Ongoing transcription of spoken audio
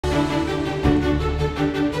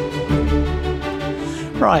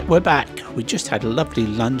Right, we're back. We just had a lovely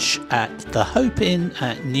lunch at the Hope Inn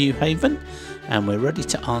at Newhaven, and we're ready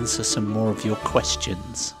to answer some more of your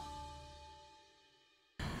questions.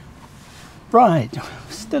 Right,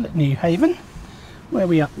 still at Newhaven. Where are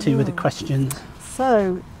we up to with the questions?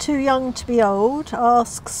 So, Too Young to Be Old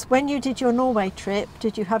asks, when you did your Norway trip,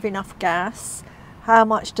 did you have enough gas? How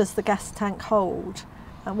much does the gas tank hold?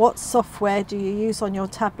 And what software do you use on your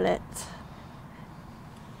tablet?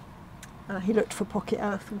 He looked for Pocket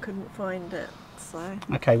Earth and couldn't find it. So.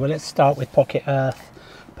 Okay, well let's start with Pocket Earth.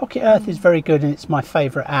 Pocket Earth is very good and it's my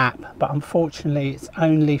favourite app, but unfortunately it's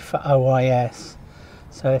only for OIS.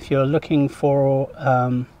 So if you're looking for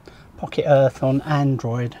Pocket Earth on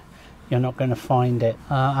Android, you're not going to find it.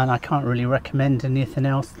 And I can't really recommend anything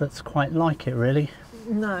else that's quite like it, really.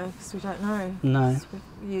 No, because we don't know. No.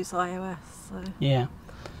 We use iOS. So. Yeah.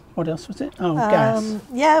 What else was it? Oh, gas.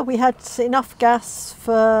 Yeah, we had enough gas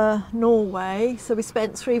for Norway. So we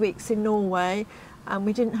spent 3 weeks in Norway and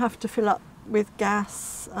we didn't have to fill up with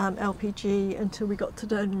gas, LPG, until we got to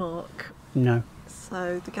Denmark. No.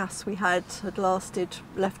 So the gas we had lasted,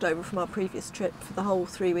 left over from our previous trip, for the whole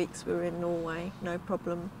 3 weeks we were in Norway, no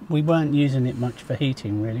problem. We weren't using it much for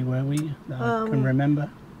heating, really, were we? I can remember.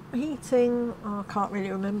 Heating, I can't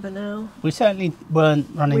really remember now. We certainly weren't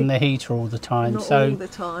running the heater all the time. Not all the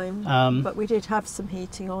time, but we did have some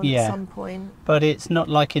heating on at some point. But it's not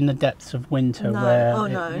like in the depths of winter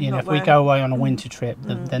where, you know, if we go away on a winter trip,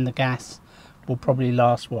 then the gas will probably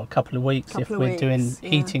last, what, a couple of weeks if we're doing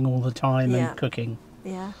heating all the time and cooking.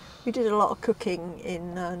 Yeah. We did a lot of cooking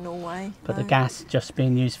in Norway. But the gas just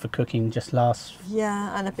being used for cooking just lasts.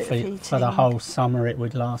 Yeah, and a bit of heating. For the whole summer it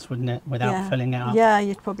would last, wouldn't it, without filling it up? Yeah,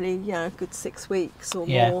 you'd probably, a good 6 weeks or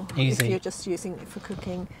more easy. if you're just using it for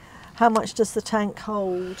cooking. How much does the tank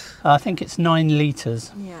hold? I think it's 9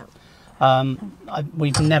 litres. Yeah.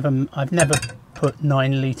 I've never put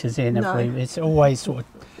 9 litres in. No. It's always sort of.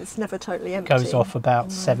 It's never totally empty. Goes off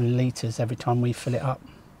about 7 litres every time we fill it up.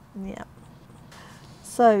 Yeah.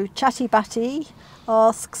 So Chatty Batty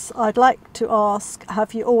asks, I'd like to ask,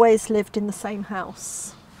 have you always lived in the same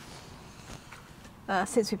house?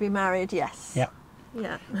 Since we've been married, yes. Yeah.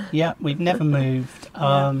 Yeah. Yeah, we've never moved.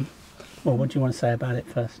 Well, what do you want to say about it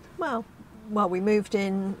first? Well, we moved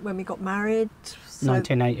in when we got married. So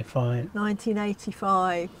 1985.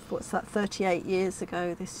 1985. What's that? 38 years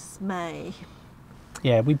ago this May.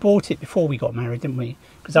 Yeah, we bought it before we got married, didn't we?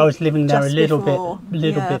 Because I was living there Just a little before,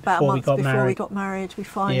 bit before we got married. Before we got married, we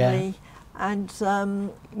finally,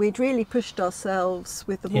 and we'd really pushed ourselves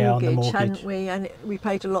with the mortgage, hadn't we? And we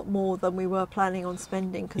paid a lot more than we were planning on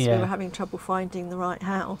spending because we were having trouble finding the right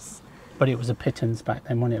house. But it was a pittance back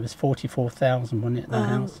then, wasn't it? It was 44,000, wasn't it? The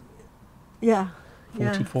house. Yeah.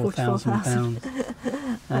 £44,000.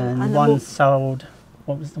 And one sold.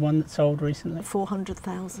 What was the one that sold recently?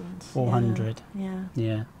 400,000. 400.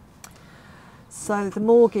 Yeah. So the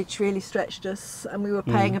mortgage really stretched us, and we were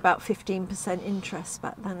paying about 15% interest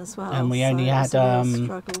back then as well. And we only had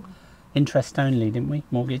interest only, didn't we?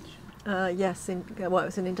 Mortgage. Yes. It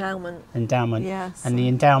was an endowment. Endowment. Yes. And the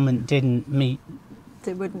endowment didn't meet.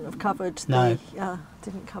 It wouldn't have covered. No.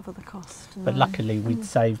 Didn't cover the cost. But luckily we'd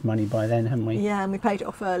saved money by then, hadn't we? Yeah, and we paid it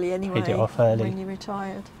off early anyway. Paid it off early when you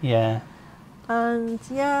retired. Yeah. And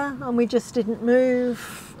and we just didn't move.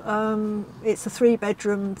 It's a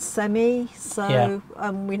 3-bedroom semi, so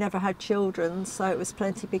we never had children, so it was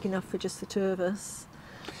plenty big enough for just the 2 of us.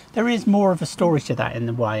 There is more of a story to that in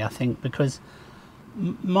a way, I think, because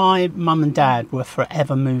my mum and dad were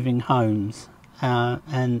forever moving homes,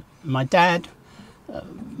 and my dad,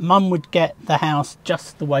 mum would get the house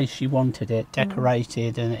just the way she wanted it,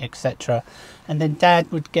 decorated and etc. And then dad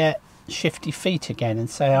would get shifty feet again and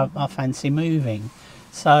say, I fancy moving.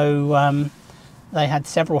 So they had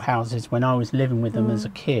several houses when I was living with them as a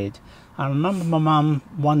kid. I remember my mum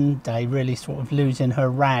one day really sort of losing her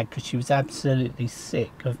rag because she was absolutely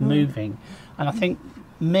sick of moving. And I think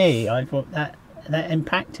I thought that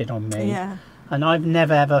impacted on me. Yeah. And I've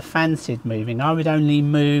never ever fancied moving. I would only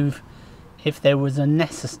move if there was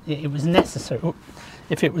if it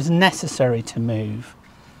was necessary to move.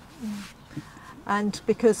 And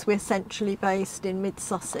because we're centrally based in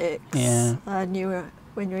mid-Sussex, when you're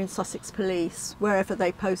in Sussex Police, wherever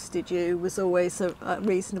they posted you was always a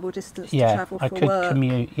reasonable distance to travel for work. I could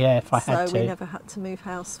commute, if I had to. So we never had to move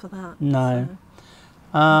house for that. No.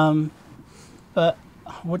 So. But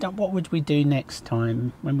what would we do next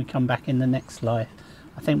time when we come back in the next life?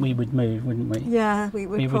 I think we would move, wouldn't we? Yeah, we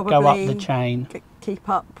would probably go up the chain.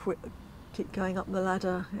 Keep going up the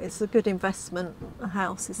ladder. It's a good investment. A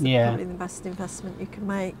house is probably the best investment you can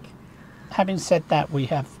make. Having said that, we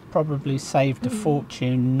have probably saved a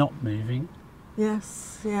fortune not moving.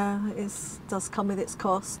 Yes, yeah, it does come with its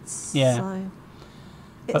costs. Yeah. So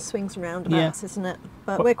it swings and roundabouts, isn't it?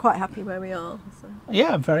 But we're quite happy where we are. So.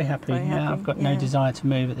 Yeah, I'm very happy. Very happy. I've got no desire to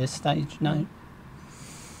move at this stage, no.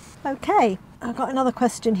 Okay, I've got another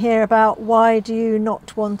question here about why do you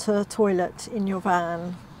not want a toilet in your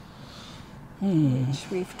van?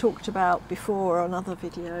 Which we've talked about before on other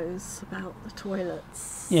videos about the toilets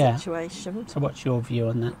situation. So what's your view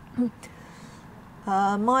on that?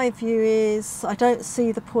 My view is I don't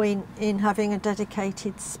see the point in having a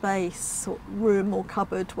dedicated space or room or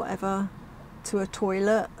cupboard, whatever, to a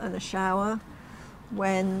toilet and a shower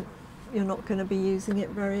when you're not going to be using it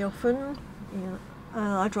very often.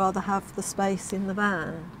 I'd rather have the space in the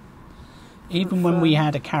van. Even when we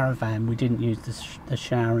had a caravan, we didn't use the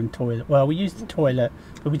shower and toilet. Well, we used the toilet,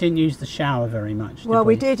 but we didn't use the shower very much. Well,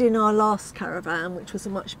 we did in our last caravan, which was a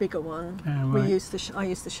much bigger one. Oh, right. I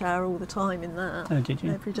used the shower all the time in that. Oh, did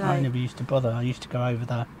you? Every day. I never used to bother. I used to go over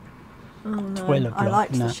the toilet block. I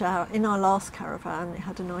liked the shower. In our last caravan, it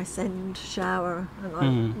had a nice end shower,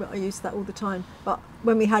 and I used that all the time. But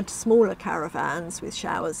when we had smaller caravans with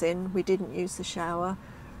showers in, we didn't use the shower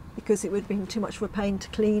because it would have been too much of a pain to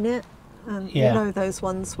clean it. You know those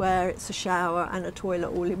ones where it's a shower and a toilet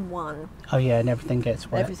all in one. Oh yeah, and everything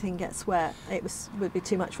gets wet. Everything gets wet. It would be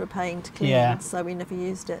too much of a pain to clean, so we never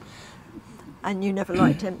used it. And you never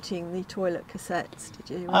liked emptying the toilet cassettes,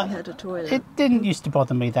 did you, when we had a toilet? It didn't used to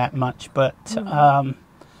bother me that much, but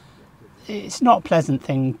it's not a pleasant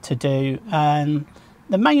thing to do.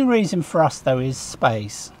 The main reason for us, though, is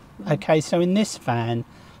space. Okay, so in this van,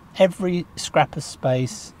 every scrap of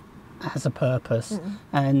space has a purpose,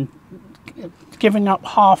 and giving up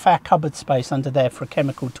half our cupboard space under there for a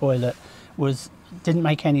chemical toilet didn't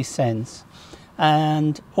make any sense.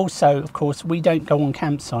 And also, of course, we don't go on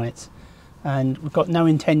campsites, and we've got no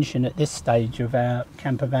intention at this stage of our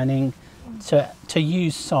camper vanning to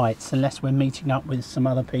use sites unless we're meeting up with some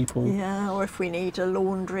other people. Yeah, or if we need a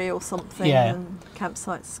laundry or something, and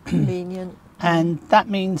campsite's convenient. And that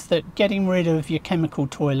means that getting rid of your chemical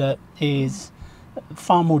toilet is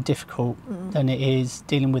far more difficult than it is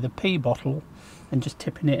dealing with a pee bottle and just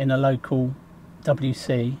tipping it in a local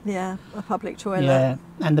WC. Yeah, a public toilet. Yeah,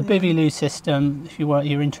 and the Bivy-Loo system, if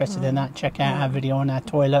you're interested in that, check out our video on our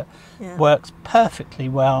toilet. Works perfectly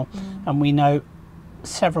well, and we know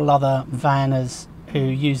several other vanners who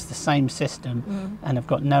use the same system and have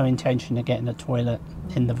got no intention of getting a toilet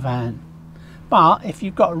in the van. But if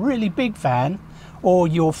you've got a really big van or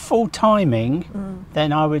you're full timing,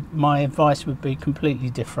 then my advice would be completely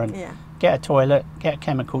different. Get a toilet, get a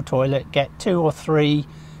chemical toilet, get 2 or 3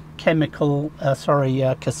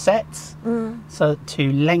 cassettes, so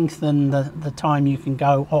to lengthen the time you can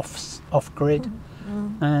go off grid,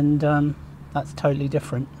 and that's totally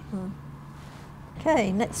different.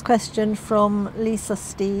 Okay, next question from Lisa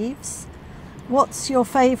Steves. What's your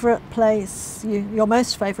favourite place, your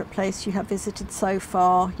most favourite place you have visited so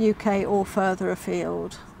far, UK or further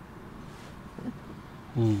afield?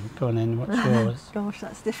 Go on then, what's yours? Gosh,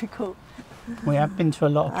 that's difficult. We have been to a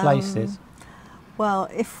lot of places. Well,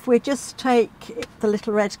 if we just take the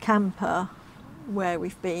little red camper where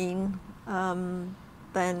we've been,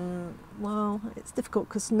 then, well, it's difficult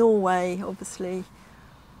because Norway obviously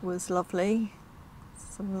was lovely.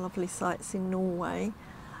 Some lovely sights in Norway.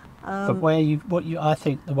 But I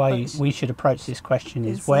think the way we should approach this question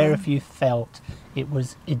is where have you felt it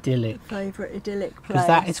was idyllic? Favourite idyllic place? Because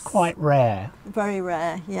that is quite rare. Very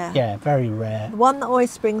rare, yeah. Yeah, very rare. The one that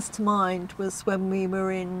always springs to mind was when we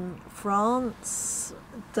were in France,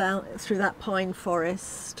 down through that pine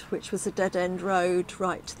forest, which was a dead-end road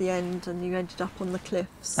right to the end, and you ended up on the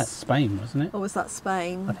cliffs. That's Spain, wasn't it? Or was that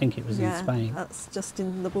Spain? I think it was in Spain. That's just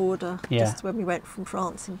in the border, just when we went from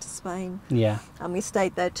France into Spain. Yeah. And we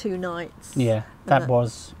stayed there 2 nights. Yeah, that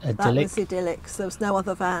was idyllic. That was idyllic. So there was no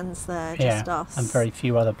other vans there, just us. And very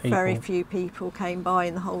few other people. Very few people came by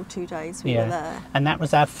in the whole 2 days we were there. And that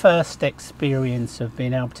was our first experience of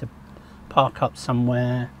being able to park up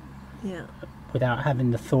somewhere without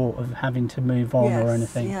having the thought of having to move on or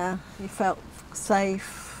anything. Yeah, you felt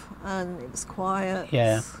safe and it was quiet.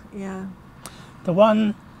 Yeah. Yeah. The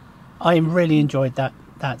one, I really enjoyed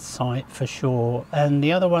that site for sure. And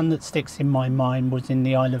the other one that sticks in my mind was in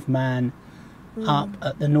the Isle of Man, up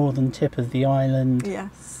at the northern tip of the island.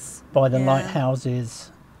 Yes. By the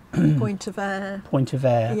lighthouses. Point of Air.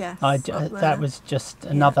 Yes. That was just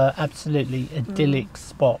another absolutely idyllic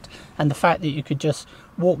spot. And the fact that you could just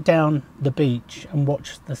walk down the beach and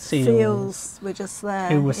watch the seals. Seals were just there.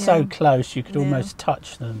 Who were so close you could almost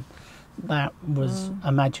touch them. that was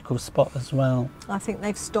a magical spot as well. I think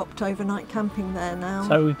they've stopped overnight camping there now.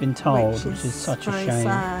 So we've been told, which is such a shame.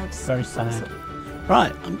 Sad. Very sad.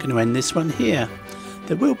 Right, I'm going to end this one here.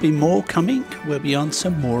 There will be more coming where we answer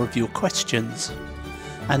more of your questions.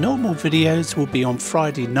 Our normal videos will be on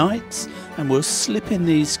Friday nights, and we'll slip in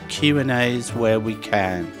these Q&As where we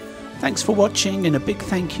can. Thanks for watching, and a big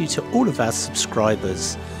thank you to all of our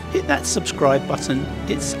subscribers. Hit that subscribe button,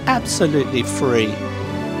 it's absolutely free.